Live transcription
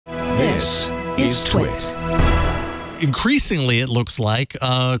This is TWiT. Increasingly, it looks like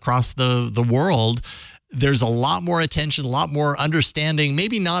across the world, there's a lot more attention, a lot more understanding,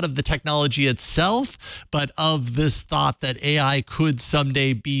 maybe not of the technology itself, but of this thought that AI could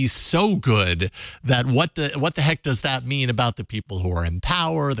someday be so good that what the heck does that mean about the people who are in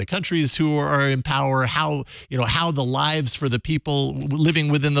power, the countries who are in power, how the lives for the people living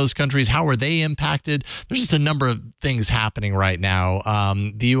within those countries, how are they impacted? There's just a number of things happening right now.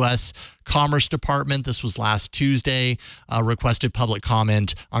 The U.S. Commerce Department, this was last Tuesday, requested public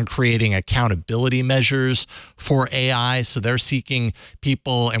comment on creating accountability measures for AI. So they're seeking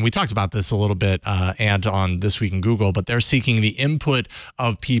people, and we talked about this a little bit, and on This Week in Google, but they're seeking the input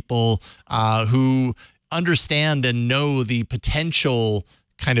of people who understand and know the potential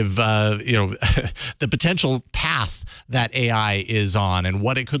kind of, the potential path that AI is on and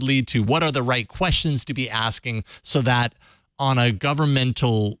what it could lead to. What are the right questions to be asking so that on a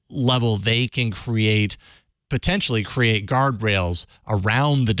governmental level, they can potentially create guardrails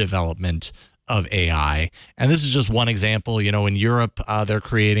around the development of AI. And this is just one example. In Europe, they're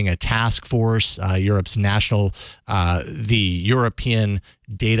creating a task force. Europe's the European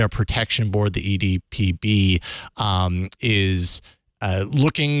Data Protection Board, the EDPB, is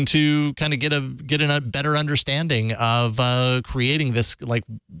looking to kind of get a better understanding of creating this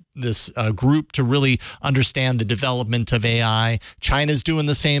group to really understand the development of AI. China's doing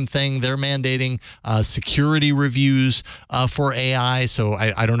the same thing. They're mandating security reviews for AI. So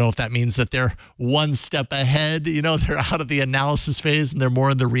I don't know if that means that they're one step ahead. They're out of the analysis phase and they're more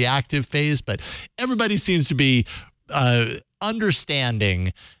in the reactive phase. But everybody seems to be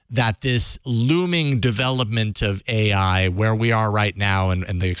understanding that this looming development of AI, where we are right now,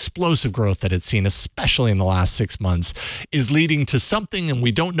 and the explosive growth that it's seen, especially in the last 6 months, is leading to something, and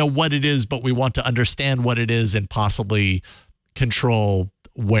we don't know what it is, but we want to understand what it is and possibly control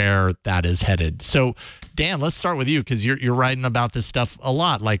where that is headed. So, Dan, let's start with you, because you're writing about this stuff a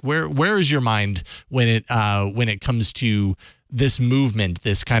lot. Like, where is your mind when it comes to this movement,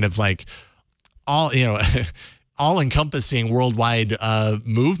 this kind of like all-encompassing worldwide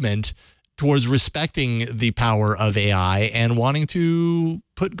movement towards respecting the power of AI and wanting to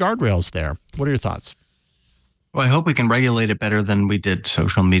put guardrails there? What are your thoughts? Well, I hope we can regulate it better than we did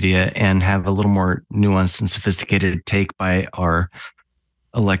social media and have a little more nuanced and sophisticated take by our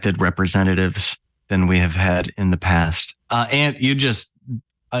elected representatives than we have had in the past. Ant,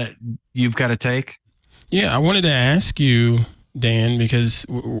 you've got a take? Yeah, I wanted to ask you, Dan, because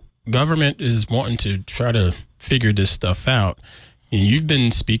government is wanting to try to figure this stuff out. And you've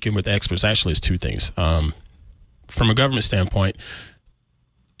been speaking with experts. Actually, it's two things. From a government standpoint,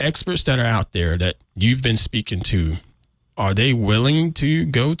 experts that are out there that you've been speaking to, are they willing to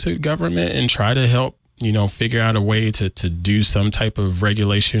go to government and try to help, figure out a way to do some type of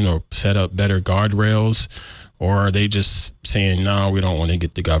regulation or set up better guardrails? Or are they just saying, no, we don't want to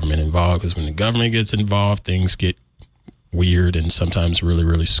get the government involved, because when the government gets involved, things get weird and sometimes really,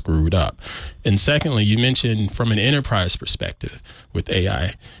 really screwed up? And secondly, you mentioned from an enterprise perspective with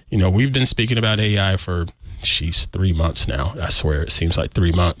AI, we've been speaking about AI for 3 months now. I swear it seems like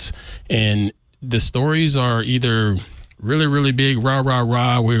 3 months. And the stories are either really, really big, rah, rah,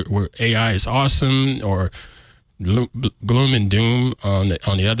 rah, where AI is awesome, or gloom and doom on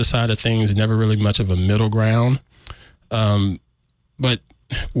the other side of things, never really much of a middle ground. But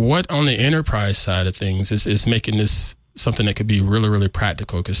what on the enterprise side of things is making this something that could be really, really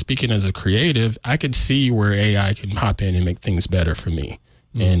practical? Because speaking as a creative, I could see where AI can hop in and make things better for me.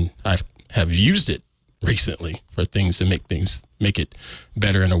 And I have used it recently for things to make it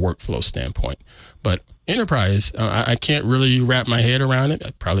better in a workflow standpoint. But enterprise, I can't really wrap my head around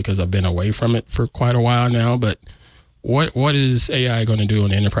it, probably because I've been away from it for quite a while now. But what is AI going to do on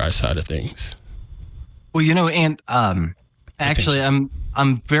the enterprise side of things? Well, and actually,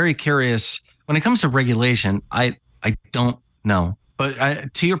 I'm very curious when it comes to regulation. I don't know.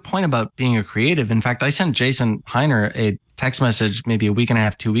 But to your point about being a creative, in fact, I sent Jason Hiner a text message maybe a week and a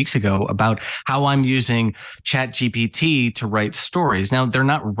half, 2 weeks ago about how I'm using ChatGPT to write stories. Now, they're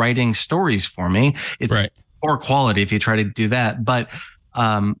not writing stories for me. It's poor quality if you try to do that. But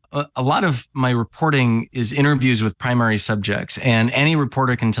a lot of my reporting is interviews with primary subjects, and any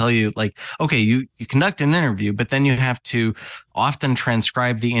reporter can tell you, like, okay, you conduct an interview, but then you have to often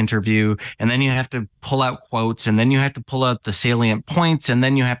transcribe the interview, and then you have to pull out quotes, and then you have to pull out the salient points, and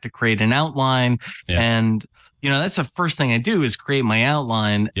then you have to create an outline. And that's the first thing I do is create my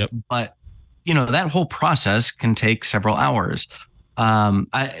outline. But that whole process can take several hours.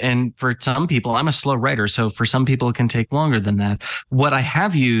 And for some people, I'm a slow writer, so for some people it can take longer than that. What I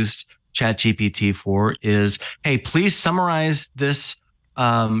have used ChatGPT for is, hey, please summarize this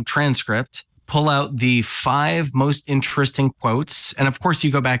transcript, pull out the 5 most interesting quotes, and of course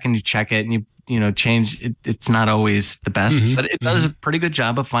you go back and you check it, and you know change it. It's not always the best, but it does a pretty good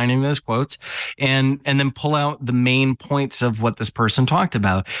job of finding those quotes, and then pull out the main points of what this person talked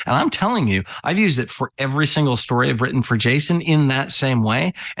about. And I'm telling you, I've used it for every single story I've written for Jason in that same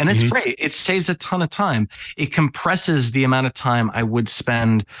way, and it's great. It saves a ton of time. It compresses the amount of time I would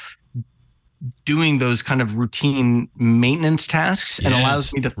spend doing those kind of routine maintenance tasks, and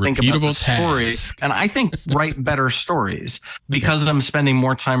allows me to think about the story. And I think write better stories because I'm spending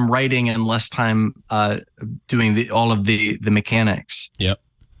more time writing and less time doing all of the mechanics. Yep.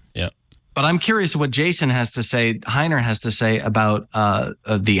 But I'm curious what Jason has to say, Hiner has to say about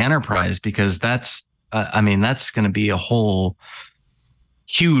the enterprise, because that's that's going to be a whole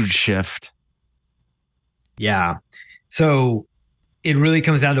huge shift. Yeah. So it really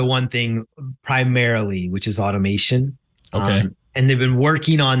comes down to one thing primarily, which is automation. Okay. And they've been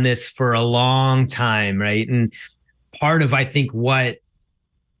working on this for a long time, right? And part of, I think, what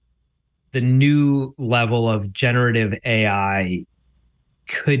the new level of generative AI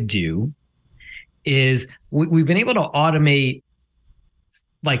could do is we've been able to automate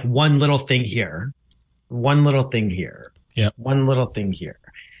like one little thing here, one little thing here, one little thing here.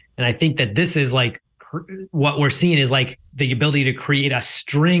 And I think that this is like, what we're seeing is like the ability to create a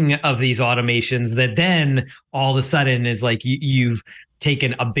string of these automations that then all of a sudden is like you've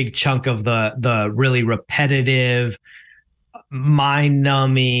taken a big chunk of the really repetitive,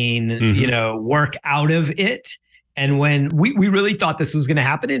 mind-numbing, work out of it. And when we really thought this was going to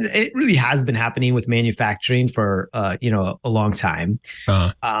happen, and it really has been happening with manufacturing for a long time.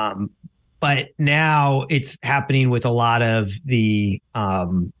 But now it's happening with a lot of the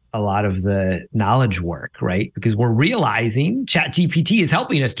knowledge work, right? Because we're realizing ChatGPT is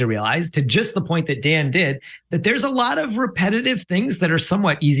helping us to realize, to just the point that Dan did, that there's a lot of repetitive things that are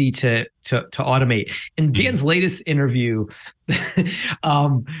somewhat easy to automate. In Dan's latest interview,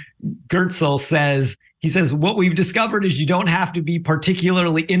 Gertzel says, what we've discovered is you don't have to be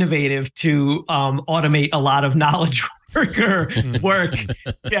particularly innovative to automate a lot of knowledge worker work.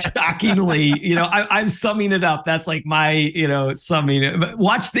 Shockingly, I'm summing it up. That's like my, summing.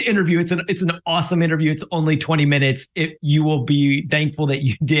 Watch the interview. It's an awesome interview. It's only 20 minutes. You will be thankful that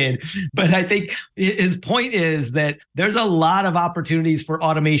you did. But I think his point is that there's a lot of opportunities for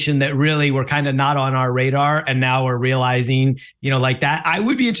automation that really were kind of not on our radar, and now we're realizing, like that. I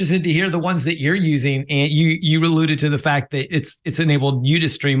would be interested to hear the ones that you're using, and you alluded to the fact that it's enabled you to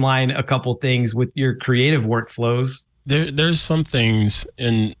streamline a couple things with your creative workflows. There's some things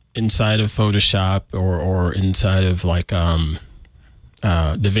inside of Photoshop or inside of like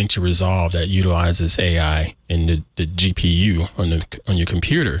DaVinci Resolve that utilizes AI in the GPU on your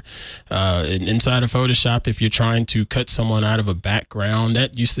computer. Inside of Photoshop, if you're trying to cut someone out of a background,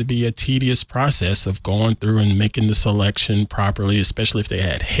 that used to be a tedious process of going through and making the selection properly, especially if they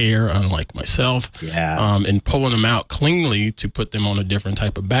had hair, unlike myself, and pulling them out cleanly to put them on a different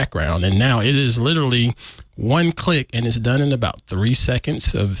type of background. And now it is literally one click, and it's done in about 3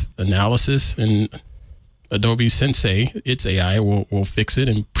 seconds of analysis, and Adobe Sensei, its AI, will fix it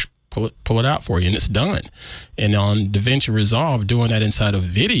and pull it out for you, and it's done. And on DaVinci Resolve, doing that inside of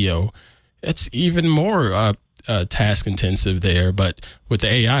video, it's even more task intensive there. But with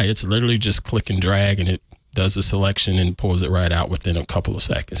the AI, it's literally just click and drag, and it does the selection and pulls it right out within a couple of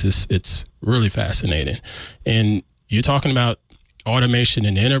seconds. It's really fascinating. And you're talking about automation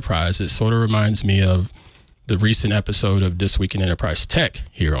in enterprise. It sort of reminds me of the recent episode of This Week in Enterprise Tech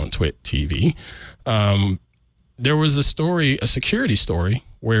here on TWiT TV. There was a security story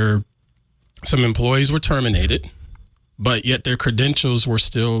where some employees were terminated, but yet their credentials were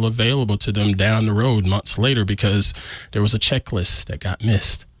still available to them down the road months later because there was a checklist that got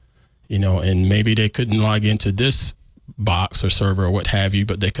missed, and maybe they couldn't log into this box or server or what have you,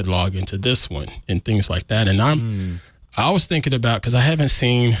 but they could log into this one and things like that. And I was thinking about, because I haven't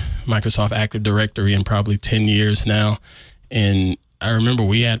seen Microsoft Active Directory in probably 10 years now, and I remember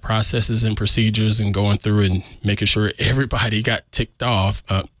we had processes and procedures and going through and making sure everybody got ticked off.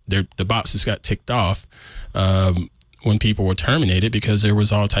 The boxes got ticked off when people were terminated, because there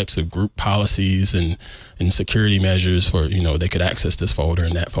was all types of group policies and security measures for, they could access this folder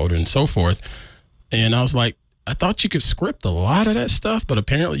and that folder and so forth. And I was like, I thought you could script a lot of that stuff, but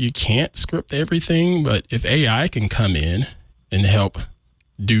apparently you can't script everything. But if AI can come in and help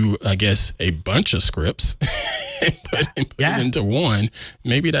do, I guess, a bunch of scripts and put it into one,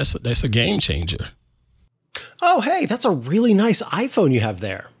 maybe that's a game changer. Oh, hey, that's a really nice iPhone you have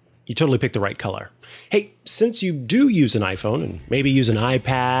there. You totally picked the right color. Hey, since you do use an iPhone and maybe use an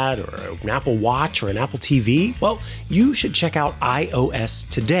iPad or an Apple Watch or an Apple TV, well, you should check out iOS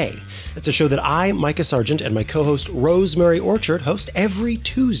Today. It's a show that I, Micah Sargent, and my co-host Rosemary Orchard host every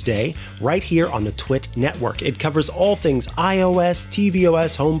Tuesday right here on the TWiT network. It covers all things iOS,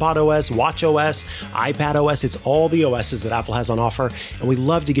 tvOS, HomePodOS, watchOS, iPadOS. It's all the OSs that Apple has on offer, and we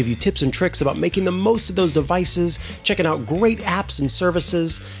love to give you tips and tricks about making the most of those devices, checking out great apps and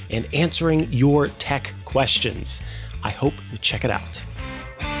services, and answering your tech questions. I hope you check it out.